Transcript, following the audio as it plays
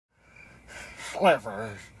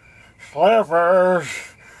slivers, slivers,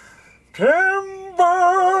 timber,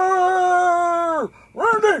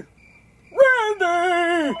 Randy,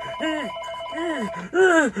 Randy,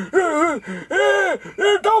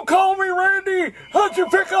 don't call me Randy, how'd you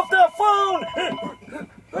pick up that phone?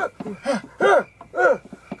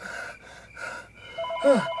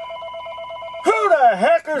 Who the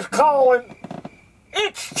heck is calling?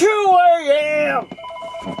 It's 2 a.m.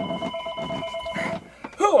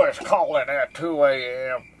 Who is calling at 2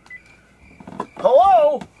 a.m.?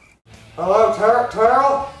 Hello? Hello,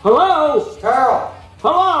 Taryl? Hello? Taryl?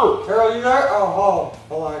 Hello? Taryl, you there? Oh,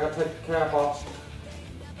 hold on, I gotta take the cap off.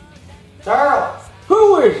 Taryl?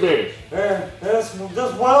 Who is this? This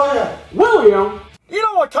William. William? You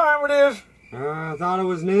know what time it is? I thought it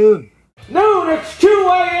was noon. Noon, it's 2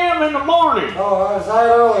 a.m. in the morning. Oh, is that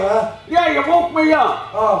early, huh? Yeah, you woke me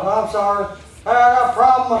up. Oh, I'm sorry. Hey, I got a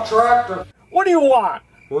problem with my tractor. What do you want?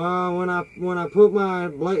 Well, when I put my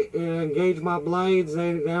engage my blades,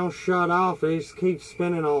 they don't shut off. They just keep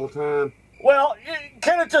spinning all the time. Well,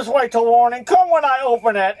 can it just wait till morning? Come when I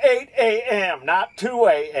open at 8 a.m., not 2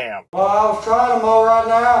 a.m. Well, I was trying to mow right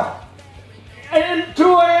now. And 2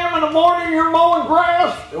 a.m. in the morning you're mowing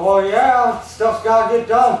grass? Well, yeah, stuff's gotta get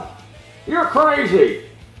done. You're crazy.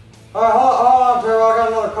 All right, hold on, Taryl. I got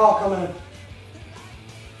another call coming in.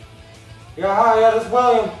 Yeah, hi, yeah, this is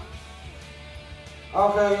William.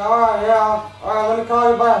 Okay, all right, yeah. All right, let me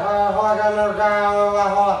call you back. All right, I got another guy.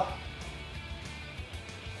 Hold on.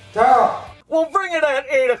 Taryl. Well, bring it at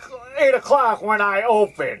 8 o'clock when I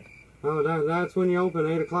open. Oh, that's when you open,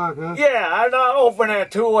 8 o'clock, huh? Yeah, I'm not open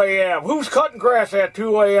at 2 a.m. Who's cutting grass at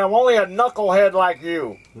 2 a.m.? Only a knucklehead like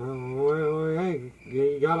you. Oh, well, hey,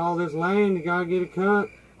 you got all this land, you gotta get it cut.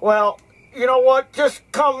 Well, you know what? Just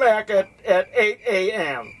come back at 8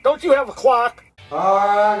 a.m. Don't you have a clock? All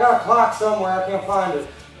right, I got a clock somewhere. I can't find it.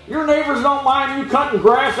 Your neighbors don't mind you cutting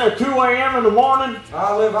grass at 2 a.m. in the morning?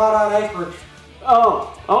 I live out on acreage.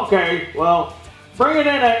 Oh, okay. Well, bring it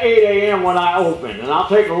in at 8 a.m. when I open, and I'll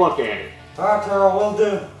take a look at it. All right, Taryl, will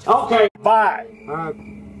do. Okay, bye. All right.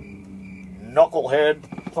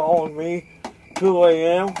 Knucklehead calling me 2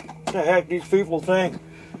 a.m. What the heck these people think?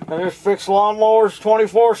 I just fix lawnmowers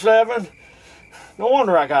 24/7? No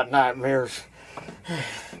wonder I got nightmares.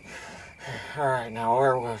 Alright, now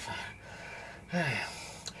where was I?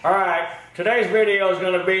 Alright, today's video is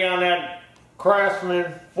going to be on that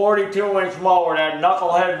Craftsman 42-inch mower, that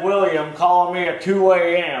knucklehead William calling me at 2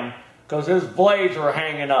 a.m. because his blades were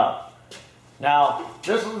hanging up. Now,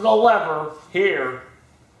 this is the lever here,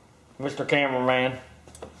 Mr. Cameraman.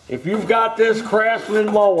 If you've got this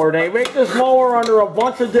Craftsman mower, they make this mower under a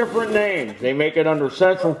bunch of different names. They make it under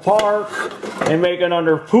Central Park, they make it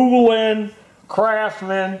under Poulan,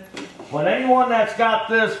 Craftsman. But anyone that's got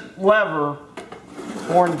this lever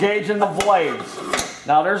for engaging the blades.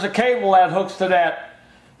 Now there's a cable that hooks to that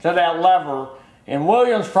lever. And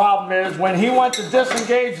William's problem is when he went to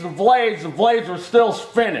disengage the blades were still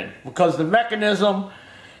spinning because the mechanism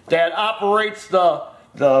that operates the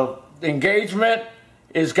engagement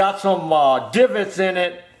is got some divots in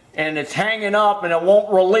it, and it's hanging up and it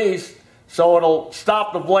won't release, so it'll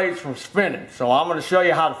stop the blades from spinning. So I'm going to show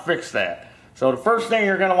you how to fix that. So the first thing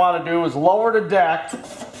you're going to want to do is lower the deck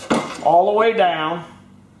all the way down,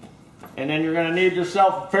 and then you're going to need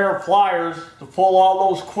yourself a pair of pliers to pull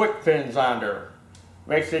all those quick pins on there.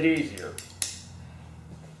 Makes it easier.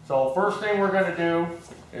 So first thing we're going to do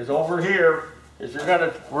is over here is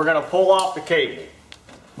we're going to pull off the cable.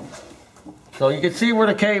 So you can see where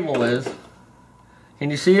the cable is.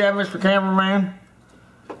 Can you see that, Mr. Cameraman?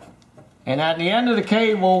 And at the end of the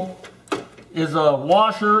cable is a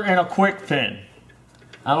washer and a quick pin.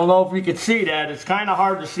 I don't know if you can see that. It's kind of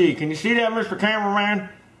hard to see. Can you see that, Mr. Cameraman?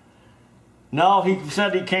 No, he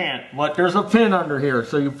said he can't. But there's a pin under here.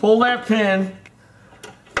 So you pull that pin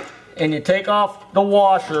and you take off the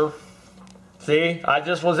washer. See, I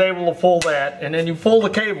just was able to pull that. And then you pull the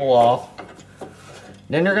cable off.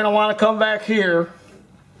 Then you're going to want to come back here.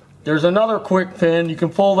 There's another quick pin. You can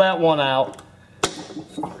pull that one out.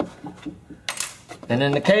 And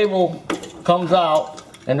then the cable comes out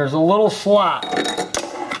and there's a little slot.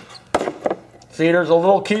 See, there's a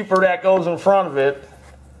little keeper that goes in front of it.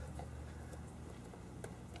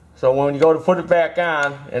 So when you go to put it back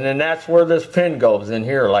on, and then that's where this pin goes, in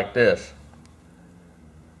here like this.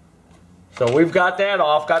 So we've got that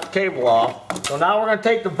off, got the cable off. So now we're going to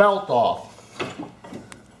take the belt off.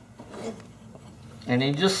 And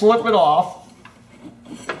you just slip it off.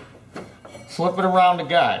 Slip it around the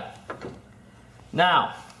guide.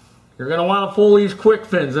 Now, you're going to want to pull these quick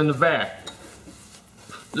pins in the back.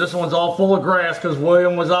 This one's all full of grass because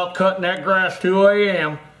William was out cutting that grass 2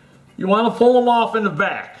 a.m. you want to pull them off in the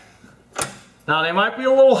back. Now they might be a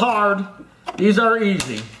little hard. These are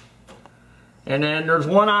easy. And then there's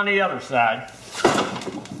one on the other side.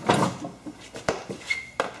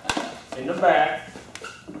 In the back.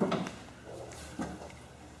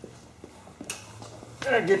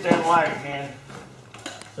 Gotta get that light again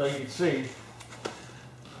so you can see.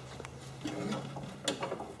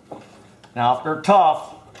 Now if they're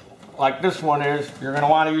tough, like this one is, you're going to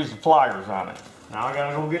want to use the pliers on it. Now I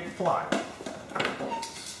gotta go get the pliers.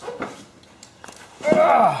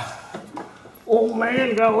 Old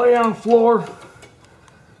man, gotta lay on the floor.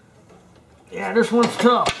 Yeah, this one's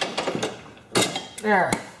tough.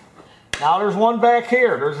 There. Now there's one back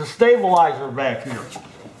here. There's a stabilizer back here.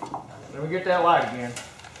 Let me get that light again.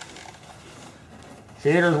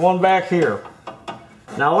 See, there's one back here.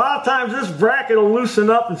 Now a lot of times this bracket will loosen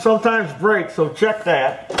up and sometimes break, so check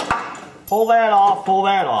that. Pull that off, pull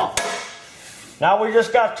that off. Now we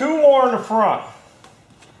just got two more in the front.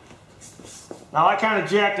 Now I kind of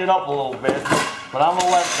jacked it up a little bit, but I'm going to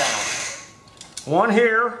let it down. One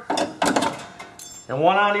here, and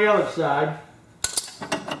one on the other side.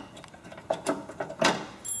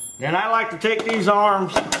 Then I like to take these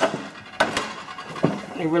arms,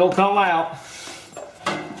 if it'll come out.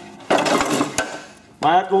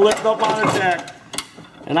 I have to lift up on the deck,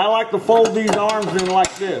 and I like to fold these arms in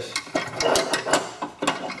like this.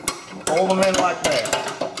 Fold them in like that.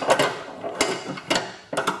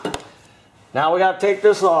 Now we got to take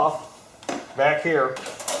this off, back here.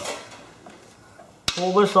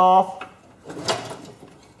 Pull this off.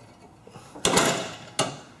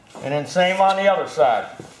 And then same on the other side.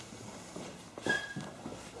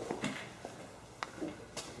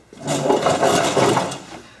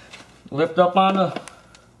 Lift up on the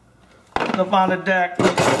deck.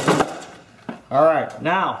 All right,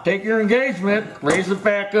 now take your engagement, raise it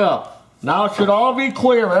back up. Now it should all be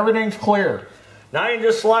clear, everything's clear. Now you can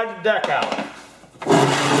just slide the deck out.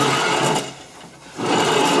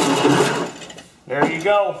 There you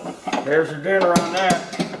go. There's your dinner on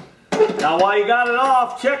that. Now while you got it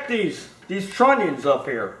off, check these trunnions up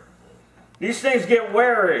here. These things get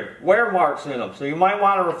wear marks in them, so you might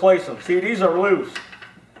want to replace them. See, these are loose.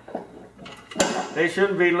 They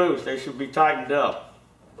shouldn't be loose, they should be tightened up.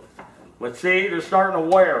 But see, they're starting to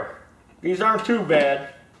wear. These aren't too bad.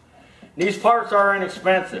 These parts are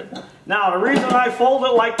inexpensive. Now, the reason I fold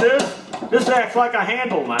it like this acts like a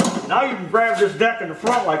handle now. Now you can grab this deck in the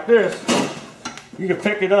front like this. You can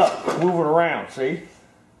pick it up, move it around, see?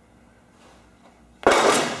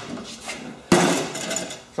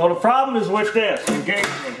 So the problem is with this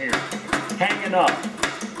engagement here, hanging up.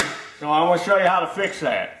 So I want to show you how to fix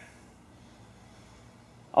that.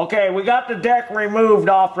 Okay, we got the deck removed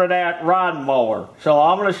off of that rod mower. So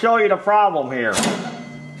I'm going to show you the problem here.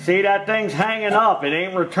 See, that thing's hanging up, it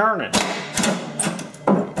ain't returning.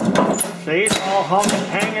 See, it's all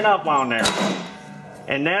hanging up on there.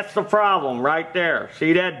 And that's the problem right there.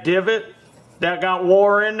 See that divot that got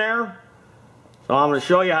wore in there? So I'm going to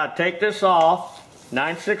show you how to take this off.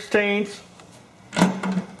 9/16.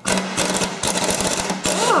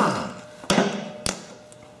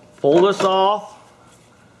 Pull this off.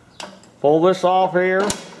 Pull this off here.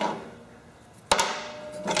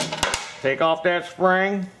 Take off that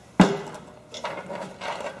spring.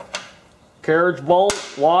 Carriage bolt,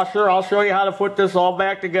 washer. I'll show you how to put this all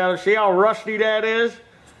back together. See how rusty that is?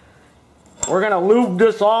 We're going to lube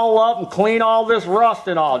this all up and clean all this rust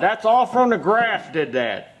and all. That's all from the grass did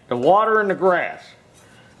that. The water and the grass.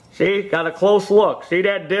 See, got a close look. See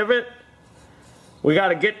that divot? We got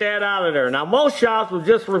to get that out of there. Now most shops will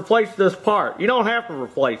just replace this part. You don't have to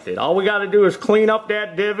replace it. All we got to do is clean up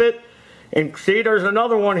that divot. And see, there's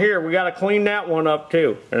another one here. We got to clean that one up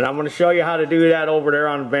too. And I'm going to show you how to do that over there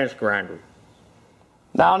on the bench grinder.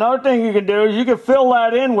 Now another thing you can do is you can fill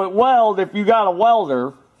that in with weld if you got a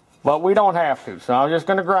welder. But we don't have to. So I'm just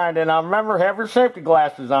going to grind it. Now remember, have your safety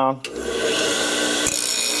glasses on.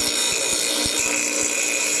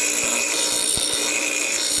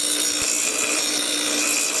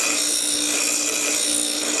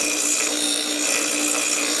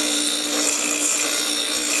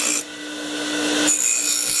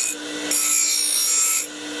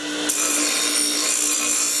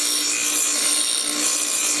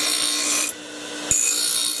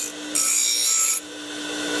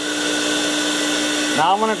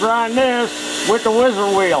 Now I'm going to grind this with the whizzer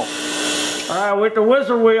wheel. Alright, with the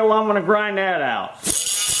whizzer wheel I'm going to grind that out.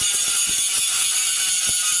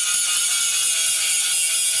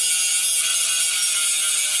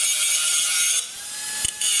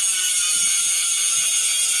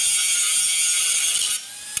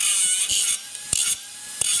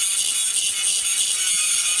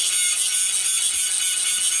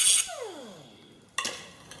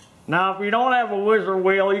 Now, if you don't have a wizard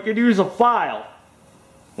wheel, you could use a file.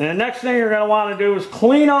 And the next thing you're going to want to do is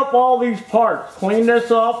clean up all these parts. Clean this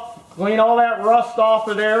up, clean all that rust off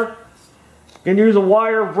of there. You can use a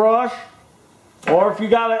wire brush, or if you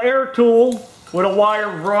got an air tool with a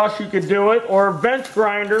wire brush, you could do it, or a bench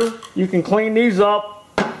grinder. You can clean these up.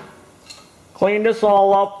 Clean this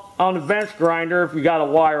all up on the bench grinder if you got a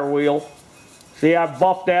wire wheel. See, I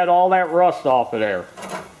buffed all that rust off of there.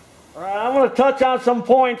 Alright, I'm going to touch on some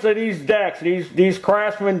points of these decks, these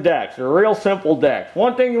Craftsman decks. They're real simple decks.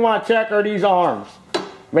 One thing you want to check are these arms.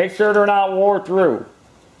 Make sure they're not wore through.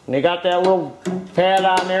 And they got that little pad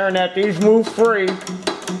on there, and that these move free.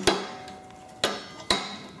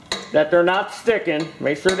 That they're not sticking.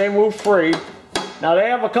 Make sure they move free. Now they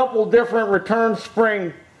have a couple different return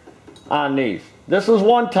spring on these. This is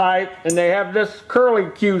one type, and they have this curly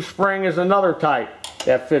Q spring is another type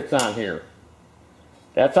that fits on here.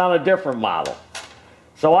 That's on a different model.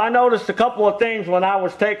 So I noticed a couple of things when I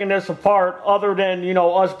was taking this apart, other than, you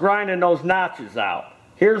know, us grinding those notches out.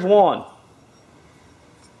 Here's one.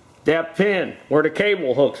 That pin where the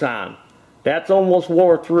cable hooks on. That's almost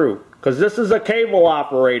wore through, because this is a cable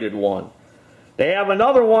operated one. They have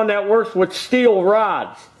another one that works with steel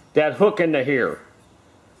rods that hook into here.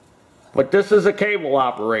 But this is a cable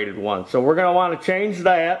operated one, so we're going to want to change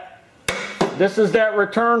that. This is that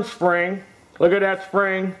return spring. Look at that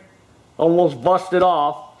spring, almost busted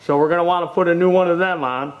off. So we're going to want to put a new one of them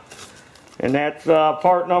on. And that's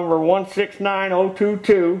part number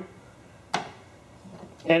 169022.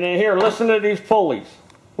 And then here, listen to these pulleys.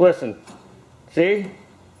 Listen. See?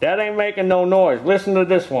 That ain't making no noise. Listen to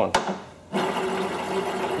this one. Look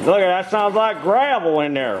at that, sounds like gravel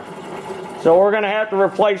in there. So we're going to have to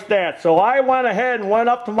replace that. So I went ahead and went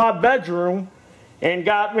up to my bedroom and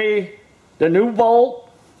got me the new bolt,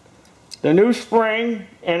 the new spring,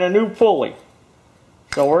 and a new pulley.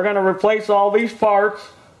 So we're going to replace all these parts.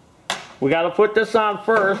 We got to put this on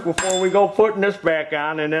first before we go putting this back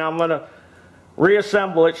on, and then I'm going to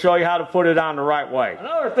reassemble it, show you how to put it on the right way.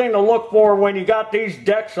 Another thing to look for when you got these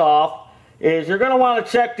decks off is you're going to want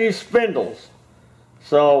to check these spindles.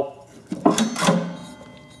 So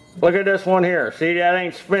look at this one here. See, that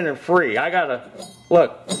ain't spinning free. I gotta,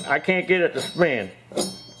 look, I can't get it to spin.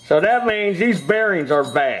 So that means these bearings are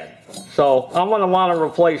bad. So I'm going to want to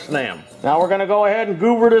replace them. Now we're going to go ahead and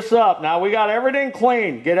goober this up. Now we got everything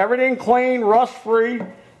clean. Get everything clean, rust free.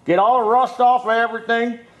 Get all the rust off of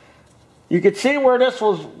everything. You can see where this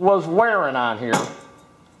was wearing on here,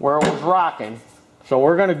 where it was rocking. So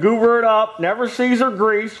we're going to goober it up. Never Seas or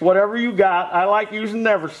grease, whatever you got. I like using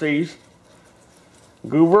Never Seas.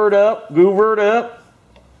 Goober it up, goober it up.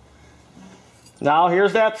 Now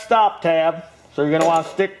here's that stop tab. So you're going to want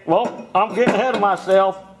to stick, well, I'm getting ahead of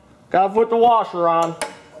myself. Got to put the washer on.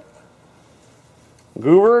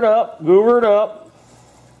 Goober it up, goober it up.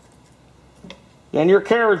 Then your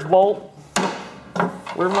carriage bolt.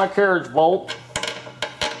 Where's my carriage bolt?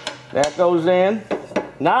 That goes in.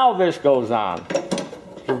 Now this goes on.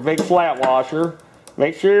 Your big flat washer.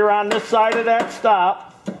 Make sure you're on this side of that stop.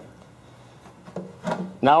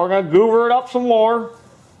 Now we're going to goober it up some more.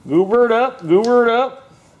 Goober it up, goober it up.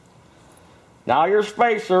 Now your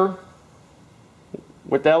spacer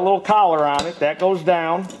with that little collar on it, that goes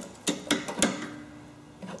down.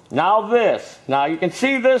 Now this. Now you can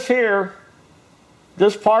see this here.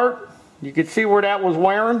 This part, you can see where that was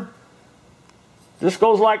wearing. This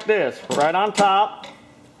goes like this, right on top,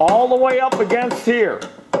 all the way up against here.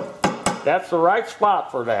 That's the right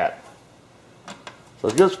spot for that.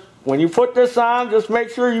 So just when you put this on, just make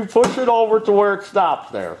sure you push it over to where it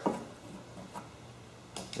stops there.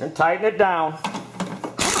 And tighten it down.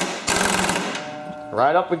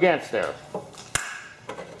 Right up against there.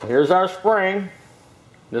 Here's our spring.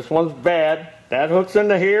 This one's bad. That hooks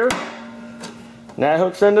into here. And that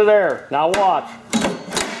hooks into there. Now watch.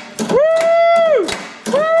 Woo!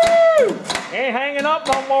 Woo! Ain't hanging up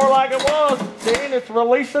no more like it was. See, and it's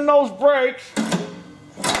releasing those brakes.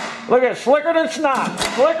 Look at it, slicker than snot.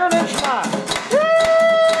 Slicker than snot.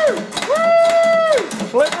 Woo! Woo!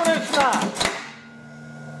 Slicker than snot.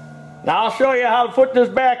 Now I'll show you how to put this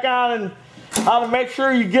back on and how to make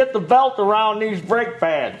sure you get the belt around these brake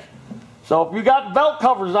pads. So if you got belt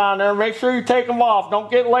covers on there, make sure you take them off. Don't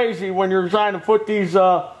get lazy when you're trying to put these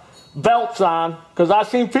belts on, because I've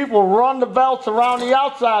seen people run the belts around the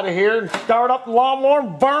outside of here and start up the lawnmower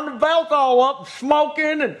and burn the belt all up,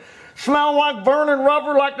 smoking and smelling like burning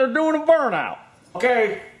rubber, like they're doing a burnout.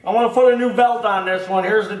 Okay, I want to put a new belt on this one.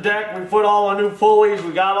 Here's the deck. We put all the new pulleys.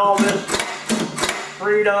 We got all this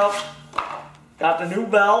freed up. Got the new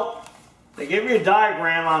belt. They give you a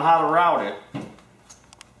diagram on how to route it.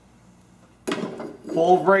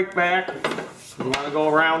 pull the brake back. You want to go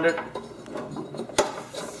around it.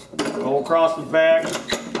 Go across the back.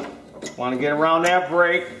 Want to get around that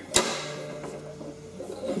brake.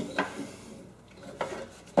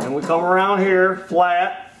 And we come around here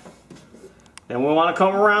flat. Then we want to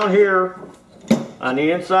come around here on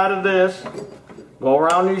the inside of this. Go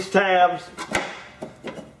around these tabs.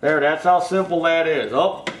 There, that's how simple that is.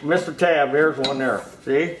 Oh, Mr. Tab, here's one there.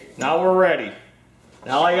 See? Now we're ready.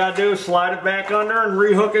 Now all you gotta do is slide it back under and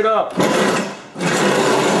rehook it up.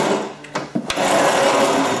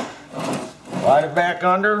 Slide it back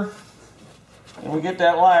under, and we get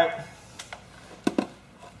that light.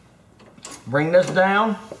 Bring this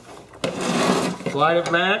down, slide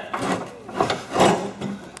it back.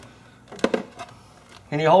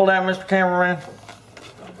 Can you hold that, Mr. Cameraman?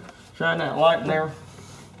 Shine that light in there.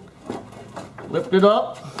 Lift it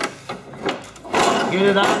up. Get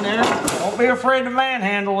it on there. Don't be afraid to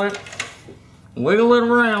manhandle it. Wiggle it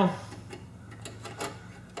around.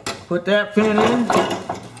 Put that pin in.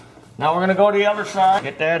 Now we're going to go to the other side.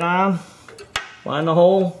 Get that on. Find the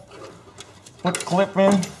hole. Put the clip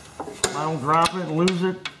in. I don't drop it and lose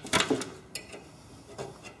it.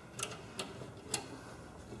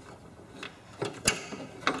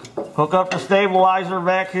 Hook up the stabilizer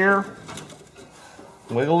back here.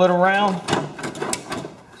 Wiggle it around.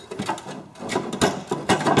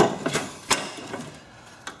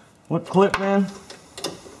 Put the clip in.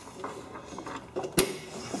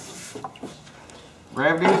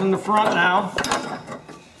 Grab these in the front now.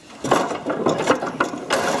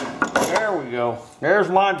 There we go. There's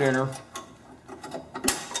my dinner.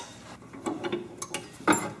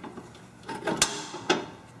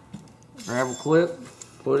 Grab a clip,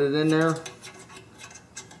 put it in there.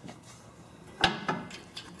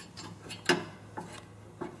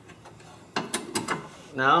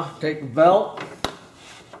 Now take the belt.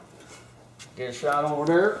 Get a shot over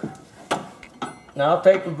there. Now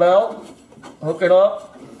take the belt, hook it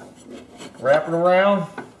up, wrap it around.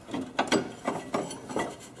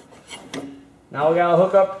 Now we gotta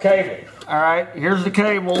hook up the cable. Alright, here's the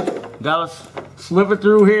cable. Gotta slip it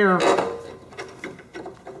through here.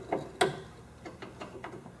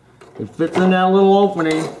 It fits in that little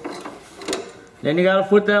opening. Then you gotta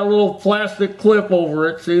put that little plastic clip over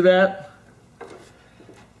it, see that?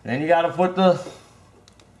 Then you gotta put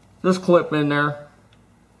this clip in there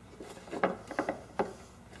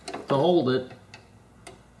to hold it.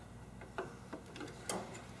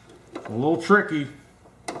 It's a little tricky.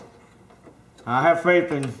 I have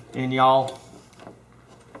faith in y'all.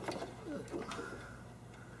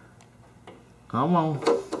 Come on.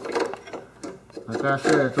 Like I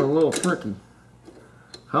said, it's a little tricky.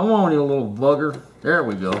 Come on, you little bugger. There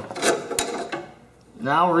we go.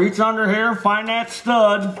 Now reach under here, find that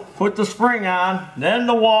stud, put the spring on, then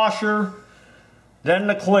the washer, then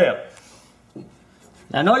the clip.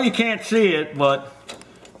 I know you can't see it, but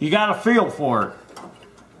you got a feel for it.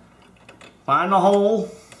 Find the hole,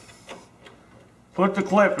 put the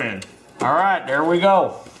clip in. All right, there we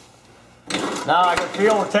go. Now I can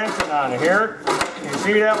feel the tension on it. Hear it? You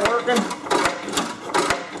see that working?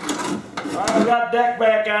 I got deck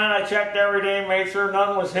back on, I checked everything, made sure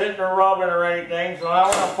nothing was hitting or rubbing or anything, so I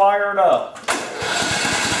want to fire it up.